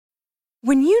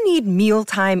When you need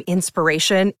mealtime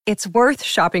inspiration, it's worth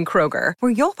shopping Kroger,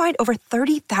 where you'll find over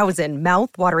 30,000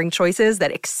 mouth-watering choices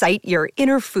that excite your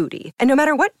inner foodie. And no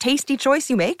matter what tasty choice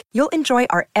you make, you'll enjoy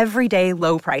our everyday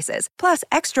low prices, plus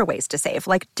extra ways to save,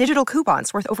 like digital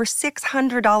coupons worth over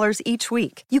 $600 each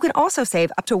week. You can also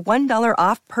save up to $1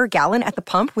 off per gallon at the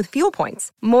pump with fuel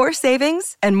points. More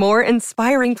savings and more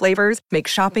inspiring flavors make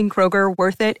shopping Kroger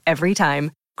worth it every time.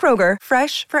 Kroger,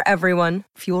 fresh for everyone.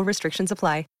 Fuel restrictions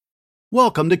apply.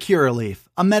 Welcome to Curaleaf,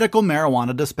 a medical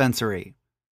marijuana dispensary.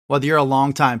 Whether you're a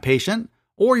longtime patient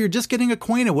or you're just getting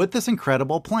acquainted with this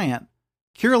incredible plant,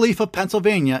 Curaleaf of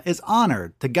Pennsylvania is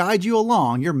honored to guide you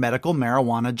along your medical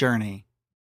marijuana journey.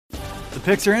 The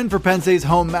picks are in for Penn State's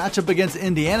home matchup against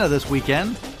Indiana this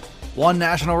weekend. One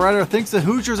national writer thinks the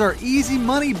Hoosiers are easy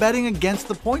money betting against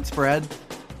the point spread.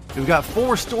 We've got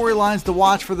 4 storylines to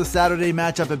watch for the Saturday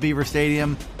matchup at Beaver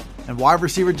Stadium. And wide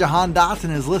receiver Jahan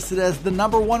Dotson is listed as the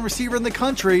 #1 receiver in the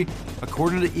country,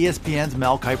 according to ESPN's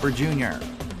Mel Kiper Jr.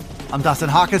 I'm Dustin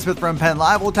Hawkinsmith from Penn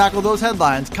Live. We'll tackle those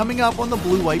headlines coming up on the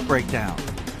Blue White Breakdown.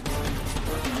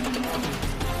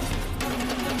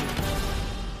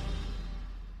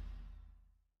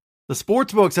 The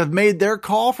sportsbooks have made their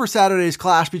call for Saturday's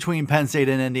clash between Penn State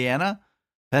and Indiana.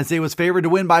 Penn State was favored to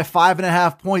win by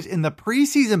 5.5 points in the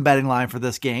preseason betting line for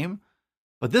this game.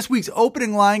 But this week's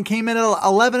opening line came in at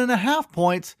 11.5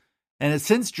 points, and has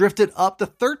since drifted up to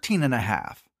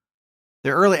 13.5.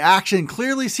 Their early action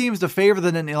clearly seems to favor the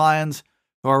Nittany Lions,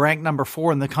 who are ranked number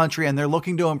 4 in the country, and they're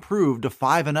looking to improve to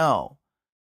 5-0.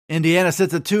 Indiana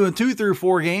sits at 2-2 through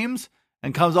 4 games,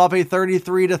 and comes off a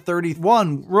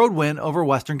 33-31 road win over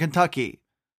Western Kentucky.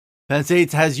 Penn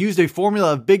State has used a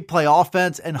formula of big play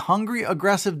offense and hungry,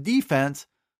 aggressive defense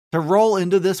to roll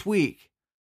into this week.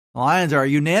 The Lions are a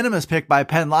unanimous pick by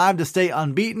Penn Live to stay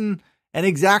unbeaten and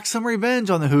exact some revenge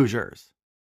on the Hoosiers.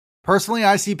 Personally,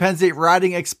 I see Penn State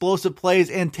riding explosive plays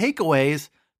and takeaways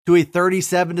to a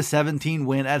 37-17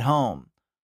 win at home.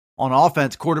 On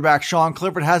offense, quarterback Sean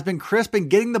Clifford has been crisp in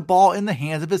getting the ball in the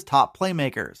hands of his top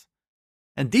playmakers.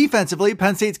 And defensively,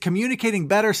 Penn State's communicating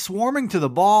better, swarming to the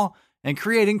ball and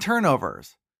creating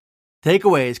turnovers.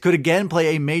 Takeaways could again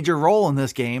play a major role in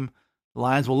this game. The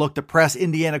Lions will look to press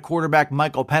Indiana quarterback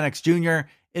Michael Penix Jr.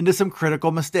 into some critical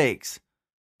mistakes.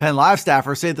 Penn Live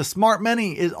staffers say the smart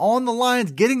money is on the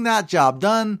Lions getting that job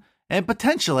done and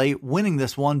potentially winning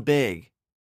this one big.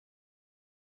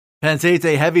 Penn State's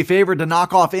a heavy favorite to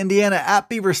knock off Indiana at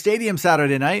Beaver Stadium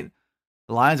Saturday night.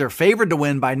 The Lions are favored to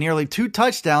win by nearly 2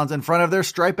 touchdowns in front of their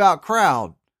stripe-out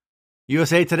crowd.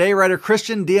 USA Today writer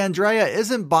Christian D'Andrea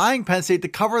isn't buying Penn State to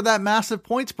cover that massive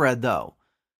point spread, though.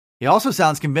 He also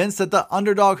sounds convinced that the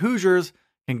underdog Hoosiers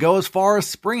can go as far as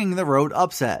springing the road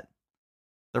upset.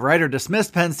 The writer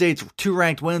dismissed Penn State's 2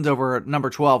 ranked wins over number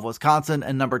 12 Wisconsin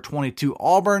and number 22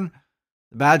 Auburn.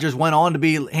 The Badgers went on to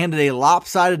be handed a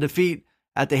lopsided defeat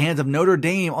at the hands of Notre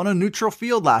Dame on a neutral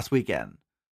field last weekend.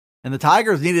 And the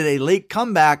Tigers needed a late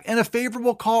comeback and a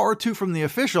favorable call or two from the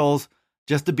officials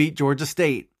just to beat Georgia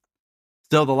State.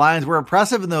 Still, the Lions were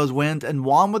impressive in those wins and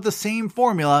won with the same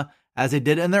formula as they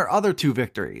did in their other 2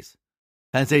 victories.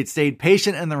 Penn State stayed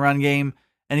patient in the run game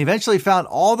and eventually found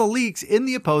all the leaks in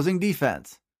the opposing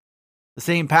defense. The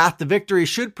same path to victory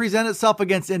should present itself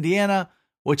against Indiana,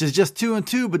 which is just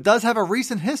 2-2 but does have a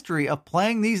recent history of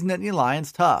playing these Nittany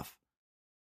Lions tough.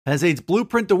 Penn State's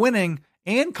blueprint to winning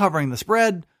and covering the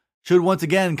spread should once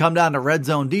again come down to red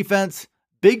zone defense,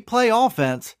 big play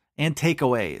offense, and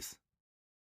takeaways.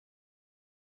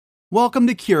 Welcome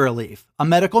to Curaleaf, a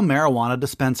medical marijuana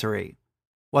dispensary.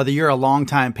 Whether you're a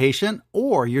longtime patient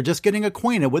or you're just getting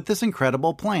acquainted with this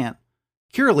incredible plant,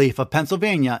 Curaleaf of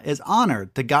Pennsylvania is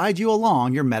honored to guide you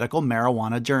along your medical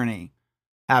marijuana journey.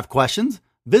 Have questions?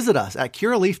 Visit us at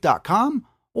curaleaf.com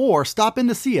or stop in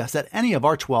to see us at any of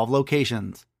our 12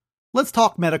 locations. Let's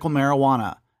talk medical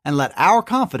marijuana and let our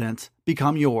confidence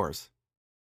become yours.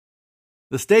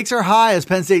 The stakes are high as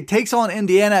Penn State takes on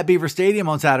Indiana at Beaver Stadium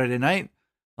on Saturday night.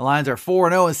 The Lions are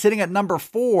 4-0 and sitting at number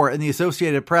 4 in the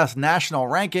Associated Press national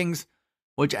rankings,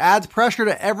 which adds pressure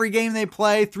to every game they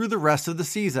play through the rest of the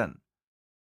season.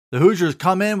 The Hoosiers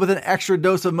come in with an extra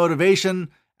dose of motivation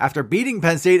after beating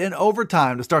Penn State in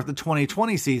overtime to start the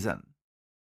 2020 season.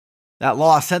 That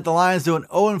loss sent the Lions to an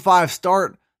 0-5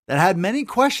 start that had many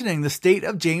questioning the state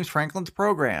of James Franklin's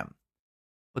program.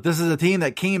 But this is a team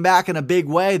that came back in a big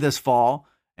way this fall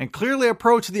and clearly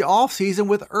approached the offseason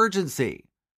with urgency.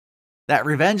 That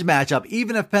revenge matchup,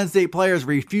 even if Penn State players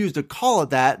refuse to call it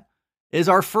that, is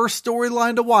our first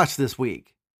storyline to watch this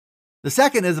week. The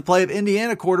second is the play of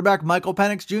Indiana quarterback Michael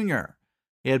Penix Jr.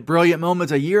 He had brilliant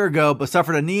moments a year ago, but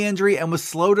suffered a knee injury and was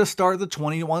slow to start the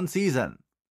 21 season.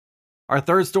 Our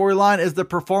third storyline is the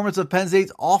performance of Penn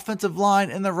State's offensive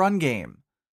line in the run game.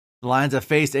 The Lions have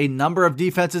faced a number of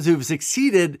defenses who've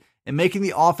succeeded in making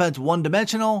the offense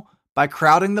one-dimensional by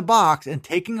crowding the box and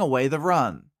taking away the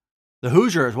run. The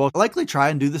Hoosiers will likely try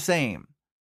and do the same.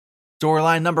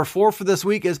 Storyline number 4 for this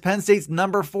week is Penn State's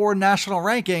number 4 national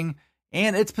ranking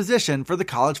and its position for the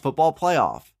college football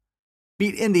playoff.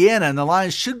 Beat Indiana and the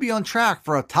Lions should be on track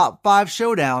for a top 5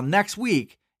 showdown next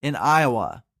week in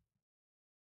Iowa.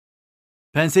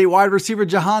 Penn State wide receiver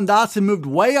Jahan Dotson moved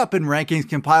way up in rankings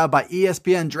compiled by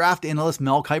ESPN draft analyst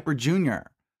Mel Kiper Jr.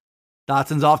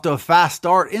 Dotson's off to a fast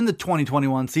start in the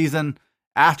 2021 season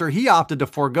after he opted to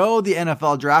forego the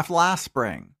NFL draft last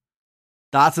spring.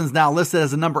 Dotson's now listed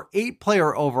as the number 8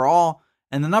 player overall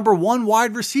and the number 1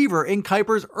 wide receiver in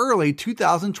Kiper's early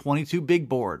 2022 big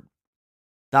board.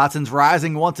 Dotson's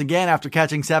rising once again after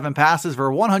catching 7 passes for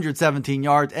 117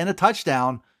 yards and a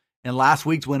touchdown in last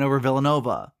week's win over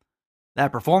Villanova.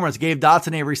 That performance gave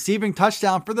Dotson a receiving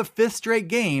touchdown for the 5th straight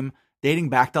game dating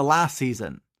back to last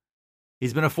season.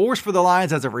 He's been a force for the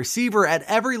Lions as a receiver at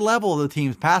every level of the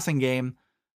team's passing game.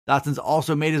 Dotson's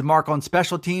also made his mark on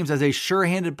special teams as a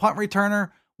sure-handed punt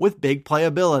returner with big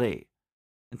playability.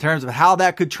 In terms of how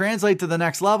that could translate to the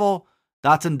next level,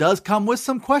 Dotson does come with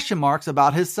some question marks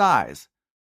about his size.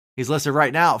 He's listed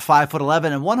right now at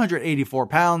 5'11" and 184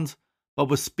 pounds, but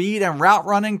with speed and route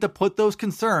running to put those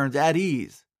concerns at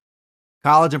ease.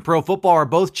 College and pro football are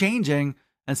both changing,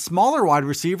 and smaller wide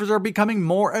receivers are becoming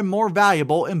more and more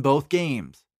valuable in both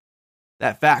games.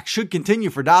 That fact should continue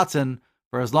for Dotson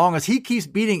for as long as he keeps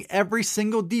beating every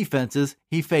single defenses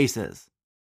he faces.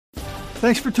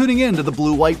 Thanks for tuning in to the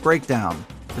Blue White Breakdown.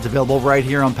 It's available right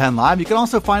here on Penn Live. You can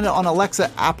also find it on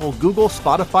Alexa, Apple, Google,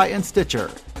 Spotify, and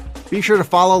Stitcher. Be sure to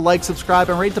follow, like, subscribe,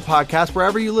 and rate the podcast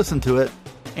wherever you listen to it,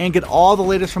 and get all the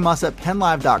latest from us at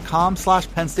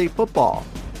PennLive.com/Penn State Football.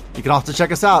 You can also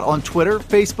check us out on Twitter,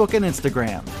 Facebook, and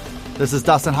Instagram. This is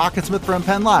Dustin Hockensmith from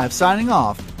Penn Live signing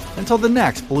off until the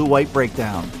next Blue White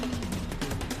Breakdown.